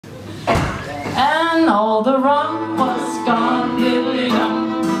and all the rum was gone. Didlidum.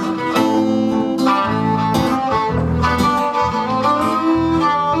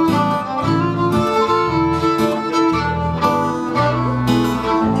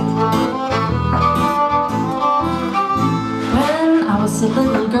 A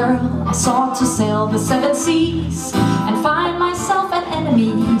little girl, I sought to sail the 7 seas and find myself an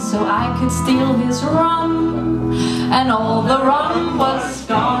enemy so I could steal his rum, and all the rum was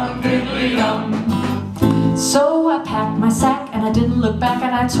gone. Didlidum. So I packed my sack and I didn't look back,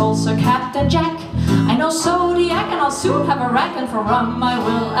 and I told Sir Captain Jack, I know Zodiac and I'll soon have a rack, and for rum I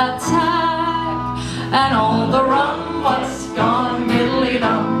will attack, and all the rum was gone.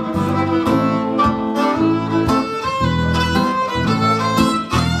 Didlidum.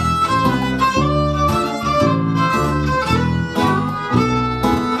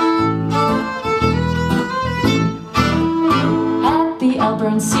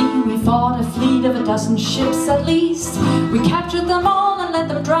 Alboran sea, we fought a fleet of 12 ships at least. We captured them all and let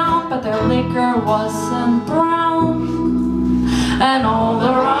them drown, but their liquor wasn't brown, and all the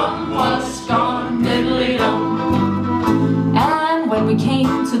rum was gone. Didlidum. And when we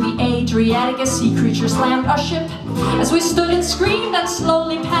came to the Adriatic, a sea creature slammed our ship. As we stood and screamed and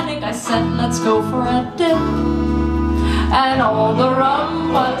slowly panicked, I said, let's go for a dip, and all the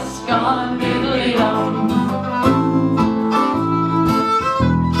rum was gone. Didlidum.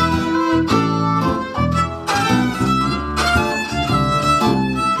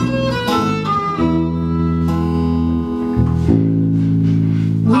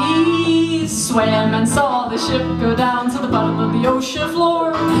 Swam and saw the ship go down to the bottom of the ocean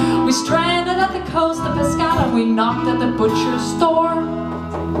floor. We stranded at the coast of Pescara. We knocked at the butcher's door,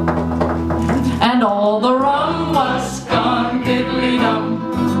 and all the rum was gone. Didlidum.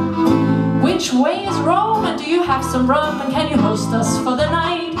 Which way is Rome, and do you have some rum, and can you host us for the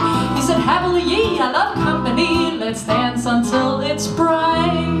night? He said, happily ye, I love company, let's dance until it's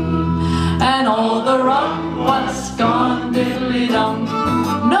bright, and all the rum was gone. Didlidum.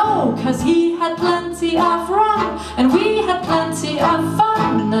 No, 'cause he had plenty of rum, and we had plenty of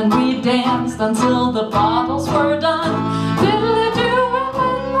fun, and we danced until the bottles were done. Diddly-do, and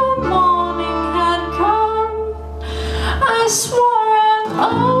when the morning had come, I swore an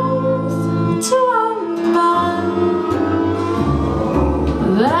oath